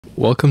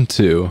Welcome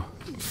to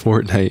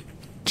Fortnite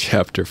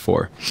Chapter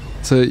 4.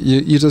 So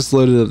you just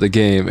loaded up the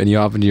game and you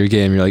hop into your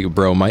game and you're like,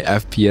 bro, my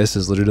FPS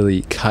is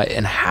literally cut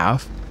in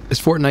half.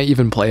 Is Fortnite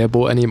even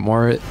playable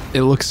anymore?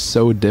 It looks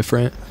so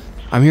different.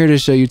 I'm here to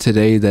show you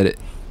today that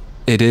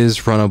it is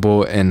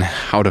runnable and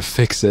how to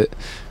fix it,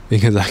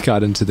 because I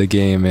got into the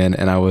game, man,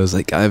 and I was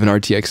like, I have an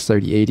RTX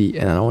 3080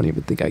 and I don't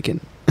even think I can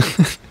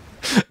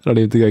I don't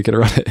even think I can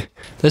run it.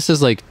 This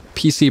is like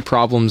PC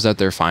problems at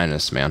their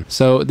finest, man.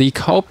 So the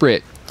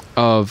culprit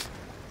of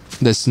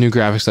this new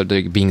graphics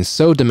update being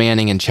so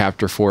demanding in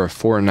Chapter 4 of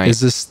Fortnite is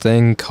this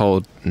thing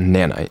called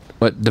Nanite.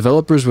 What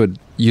developers would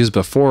use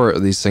before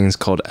these things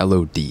called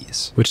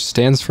LODs, which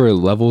stands for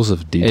levels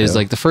of detail. It is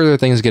like the further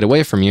things get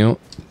away from you,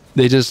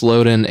 they just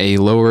load in a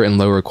lower and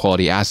lower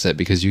quality asset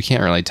because you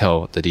can't really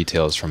tell the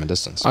details from a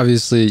distance.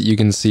 Obviously, you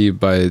can see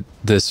by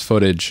this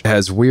footage, it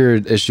has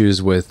weird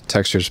issues with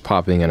textures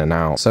popping in and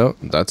out. So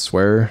that's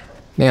where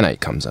Nanite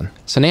comes in.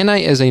 So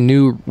Nanite is a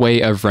new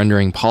way of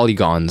rendering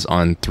polygons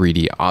on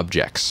 3D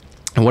objects.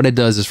 And what it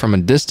does is from a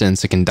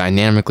distance, it can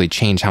dynamically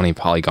change how many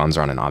polygons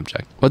are on an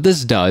object. What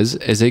this does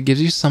is it gives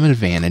you some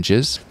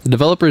advantages. The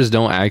developers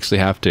don't actually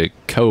have to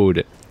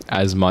code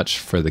as much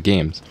for the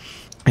games,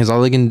 because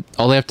all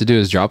they have to do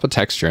is drop a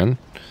texture in,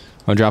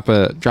 or drop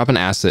an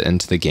asset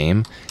into the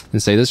game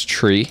and say this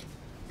tree.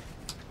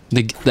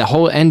 The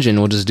whole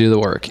engine will just do the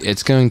work.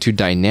 It's going to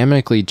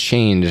dynamically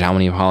change how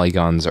many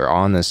polygons are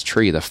on this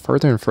tree the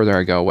further and further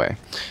I go away.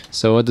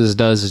 So what this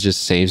does is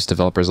just saves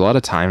developers a lot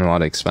of time and a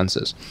lot of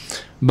expenses.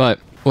 But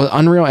what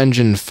Unreal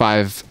Engine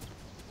 5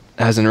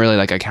 hasn't really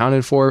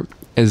accounted for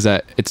is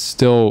that it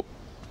still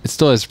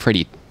is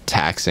pretty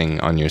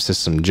taxing on your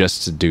system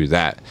just to do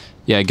that.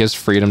 Yeah, it gives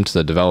freedom to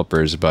the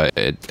developers, but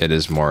it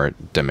is more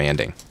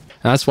demanding.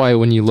 And that's why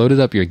when you loaded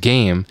up your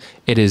game,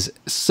 it is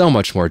so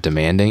much more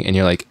demanding, and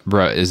you're like,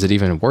 bro, is it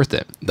even worth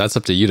it? That's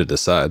up to you to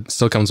decide. It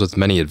still comes with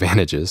many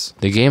advantages.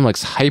 The game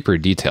looks hyper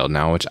detailed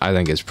now, which I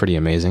think is pretty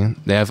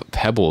amazing. They have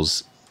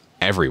pebbles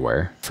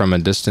everywhere. From a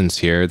distance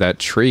here, that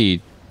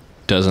tree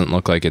doesn't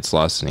look like it's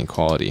lost any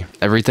quality.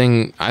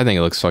 Everything, I think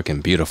it looks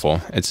fucking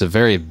beautiful. It's a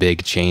very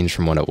big change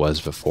from what it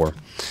was before.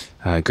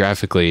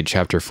 Graphically,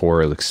 Chapter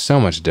 4 looks so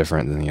much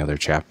different than the other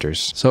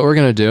chapters. So what we're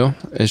gonna do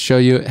is show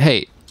you,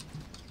 hey,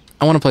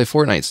 I want to play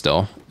Fortnite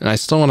still, and I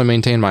still want to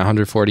maintain my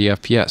 140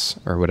 FPS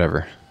or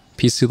whatever.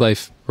 PC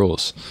life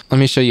rules. Let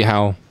me show you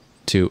how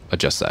to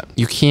adjust that.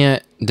 You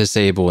can't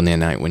disable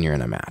Nanite when you're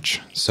in a match,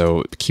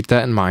 so keep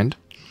that in mind.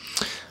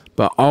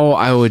 But all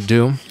I would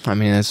do, I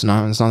mean, it's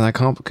not that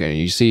complicated.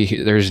 You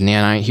see, there's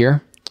Nanite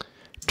here.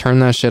 Turn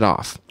that shit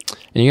off,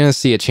 and you're gonna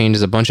see it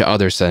changes a bunch of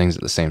other settings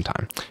at the same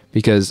time,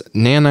 because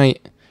Nanite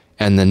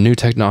and the new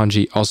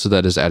technology also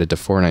that is added to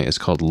Fortnite is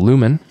called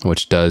Lumen,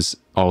 which does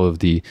all of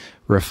the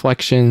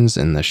reflections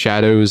and the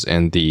shadows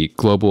and the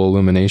global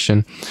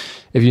illumination.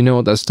 If you know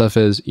what that stuff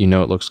is, you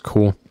know it looks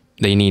cool.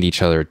 They need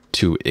each other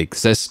to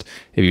exist.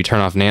 If you turn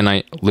off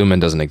Nanite, Lumen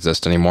doesn't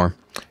exist anymore.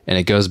 And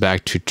it goes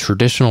back to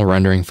traditional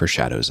rendering for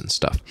shadows and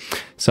stuff.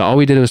 So all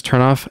we did was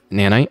turn off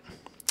Nanite,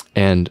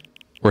 and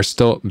we're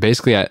still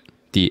basically at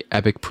the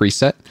epic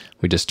preset.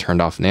 We just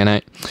turned off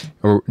Nanite.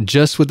 Or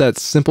just with that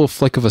simple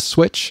flick of a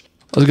switch,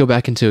 let's go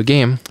back into a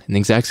game in the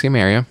exact same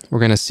area. We're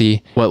gonna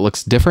see what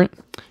looks different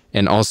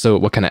and also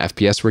what kind of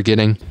FPS we're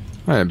getting.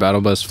 All right, Battle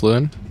Bus flew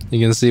in. You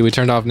can see we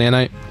turned off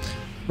Nanite.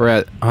 We're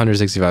at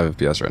 165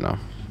 FPS right now.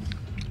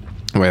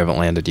 We haven't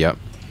landed yet,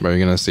 but you're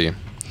gonna see.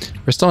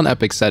 We're still in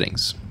epic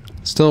settings.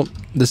 Still,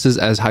 this is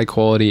as high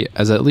quality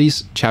as at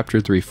least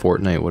Chapter 3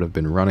 Fortnite would have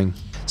been running.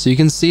 So you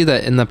can see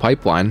that in the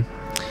pipeline,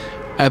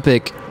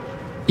 Epic,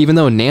 even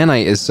though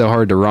Nanite is so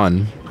hard to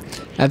run,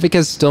 Epic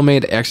has still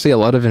made actually a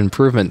lot of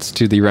improvements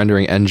to the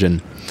rendering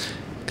engine.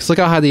 Because look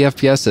how high the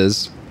FPS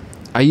is.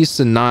 I used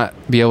to not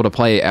be able to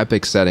play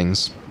Epic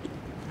settings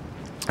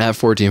at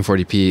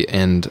 1440p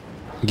and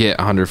get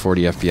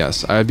 140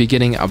 FPS. I would be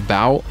getting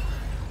about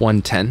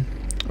 110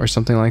 or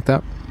something like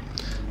that.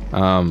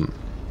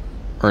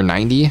 Or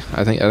 90.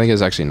 I think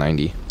it's actually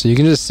 90. So you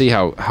can just see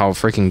how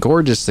freaking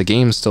gorgeous the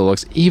game still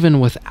looks even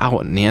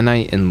without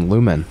Nanite and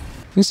Lumen.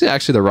 You can see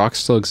actually the rocks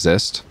still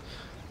exist.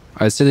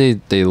 I'd say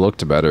they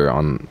looked better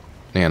on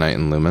Nanite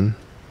and Lumen.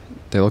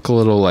 They look a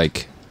little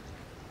like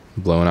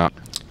blown out,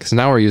 because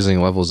now we're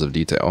using levels of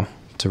detail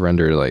to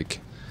render like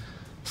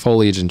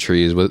foliage and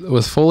trees.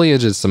 With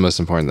foliage, it's the most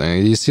important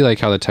thing. You see like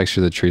how the texture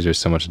of the trees are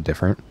so much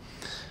different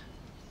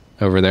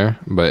over there,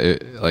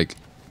 but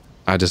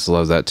I just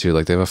love that too.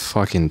 Like they have a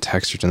fucking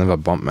texture and they have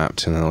a bump map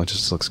too, and it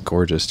just looks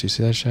gorgeous. Do you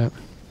see that shit?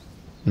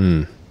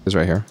 It's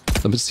right here.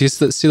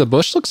 See the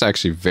bush looks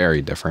actually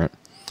very different.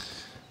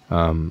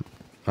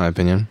 My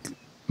opinion.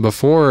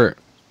 Before,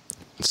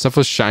 stuff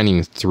was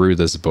shining through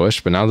this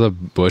bush, but now the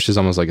bush is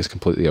almost like it's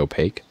completely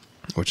opaque,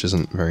 which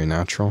isn't very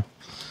natural.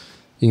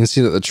 You can see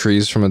that the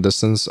trees from a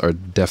distance are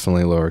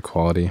definitely lower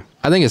quality.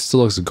 I think it still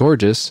looks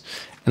gorgeous,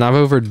 and I've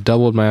over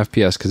doubled my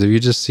FPS, because if you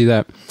just see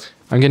that,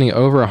 I'm getting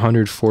over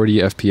 140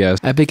 FPS.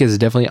 Epic has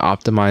definitely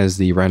optimized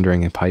the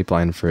rendering and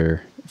pipeline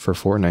for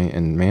Fortnite,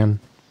 and man,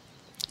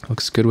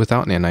 looks good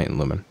without Nanite and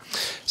Lumen.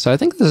 So I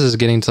think this is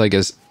getting to like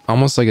a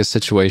almost like a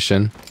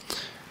situation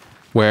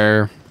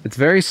where it's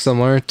very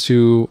similar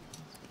to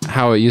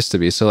how it used to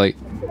be. So like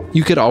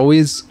you could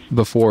always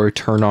before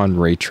turn on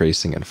ray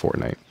tracing in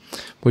Fortnite.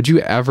 Would you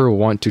ever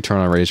want to turn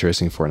on ray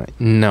tracing in Fortnite?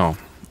 No,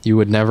 you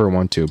would never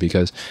want to,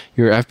 because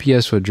your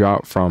FPS would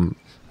drop from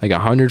like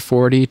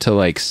 140 to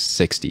like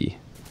 60,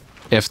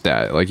 if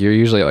that. Like you're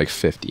usually at like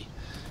 50.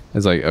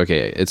 It's like,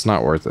 okay, it's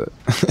not worth it.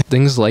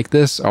 Things like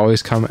this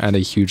always come at a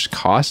huge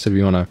cost if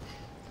you want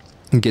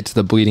to get to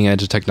the bleeding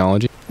edge of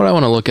technology. What I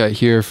want to look at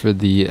here for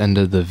the end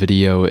of the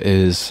video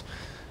is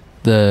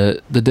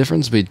the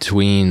difference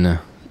between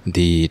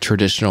the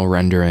traditional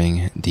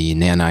rendering, the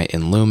Nanite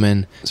and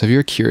Lumen. So if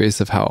you're curious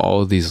of how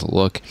all of these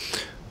look,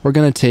 we're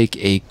going to take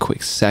a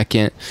quick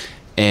second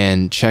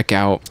and check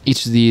out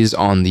each of these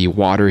on the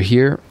water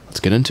here. Let's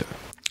get into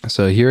it.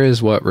 So here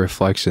is what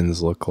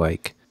reflections look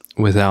like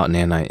without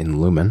Nanite and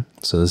Lumen.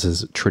 So this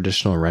is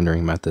traditional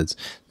rendering methods.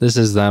 This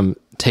is them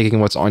taking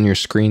what's on your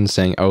screen,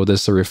 saying, oh,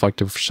 this is a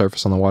reflective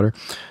surface on the water.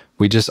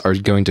 We just are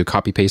going to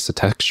copy paste the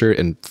texture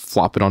and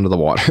flop it onto the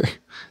water.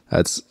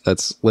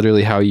 That's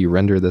literally how you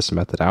render this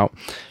method out.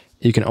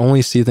 You can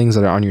only see things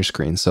that are on your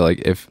screen. So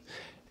like if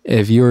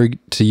you were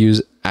to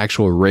use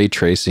actual ray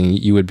tracing,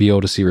 you would be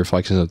able to see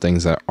reflections of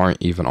things that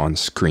aren't even on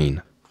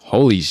screen.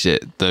 Holy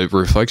shit, the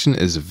reflection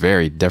is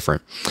very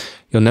different.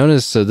 You'll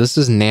notice, so this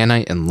is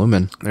Nanite and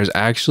Lumen. There's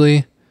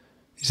actually,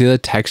 you see the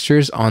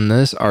textures on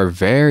this are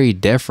very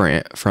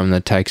different from the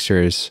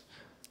textures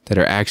that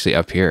are actually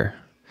up here.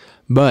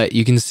 But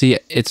you can see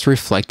it's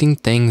reflecting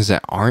things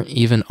that aren't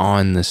even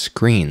on the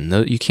screen.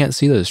 You can't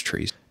see those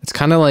trees. It's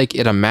kind of like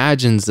it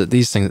imagines that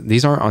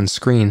these aren't on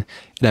screen.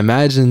 It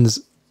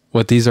imagines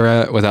what these are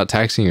at without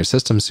taxing your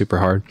system super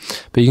hard.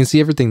 But you can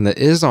see everything that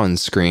is on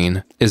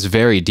screen is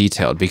very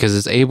detailed because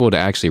it's able to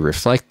actually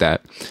reflect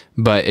that.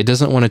 But it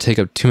doesn't want to take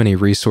up too many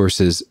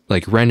resources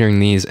like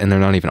rendering these, and they're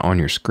not even on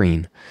your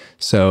screen.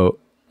 So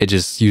it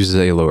just uses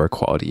a lower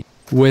quality.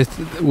 With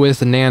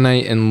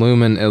Nanite and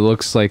Lumen, it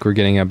looks like we're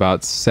getting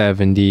about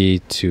 70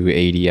 to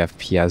 80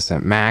 FPS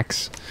at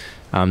max.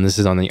 This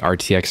is on the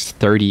RTX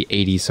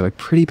 3080, so a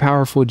pretty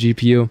powerful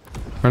GPU.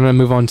 We're going to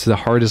move on to the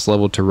hardest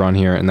level to run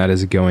here, and that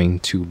is going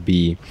to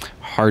be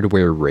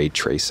hardware ray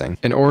tracing.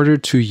 In order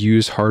to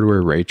use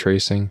hardware ray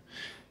tracing,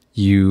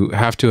 you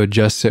have to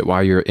adjust it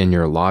while you're in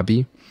your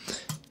lobby,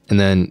 and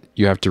then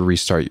you have to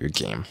restart your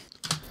game.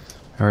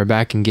 Now we're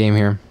back in game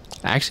here.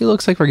 Actually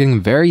looks like we're getting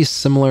very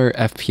similar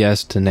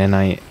FPS to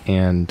Nanite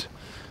and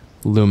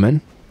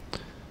Lumen.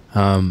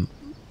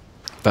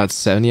 About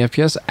 70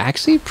 FPS.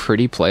 Actually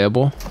pretty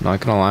playable, not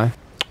gonna lie.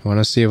 I want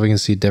to see if we can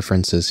see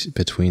differences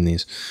between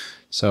these.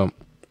 So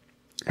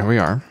here we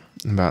are,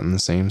 about in the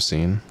same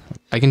scene.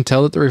 I can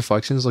tell that the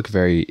reflections look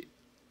very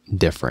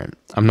different.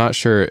 I'm not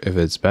sure if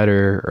it's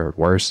better or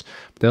worse,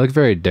 but they look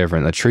very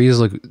different. The trees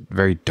look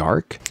very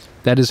dark.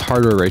 That is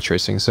hardware ray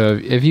tracing. So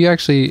if you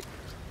actually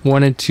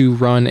wanted to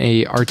run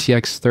a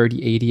RTX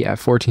 3080 at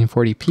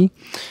 1440p,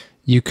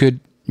 you could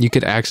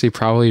actually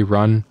probably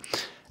run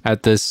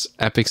at this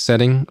Epic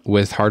setting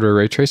with hardware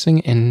ray tracing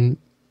and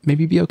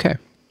maybe be okay.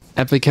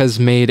 Epic has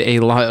made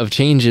a lot of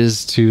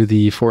changes to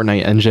the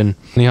Fortnite engine.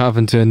 When you hop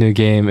into a new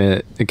game,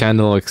 it kind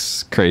of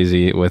looks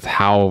crazy with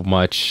how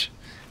much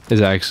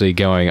is actually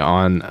going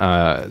on.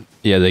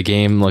 Yeah, the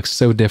game looks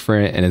so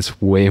different, and it's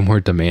way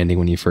more demanding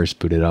when you first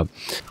boot it up.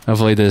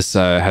 Hopefully this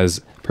has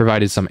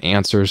provided some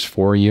answers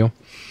for you.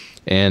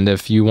 And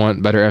if you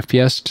want better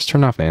FPS, just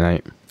turn off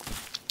Nanite.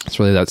 It's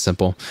really that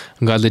simple.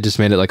 I'm glad they just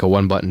made it like a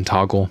one-button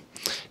toggle.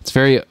 It's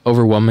very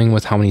overwhelming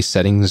with how many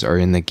settings are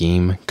in the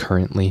game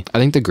currently. I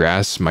think the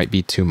grass might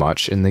be too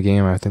much in the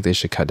game. I think they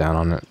should cut down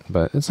on it,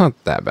 but it's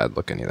not that bad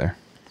looking either.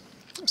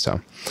 So,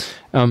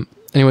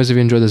 anyways, if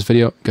you enjoyed this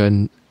video, go ahead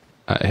and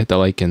hit the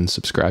like and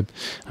subscribe.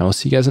 And I will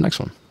see you guys in the next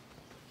one.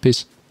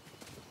 Peace.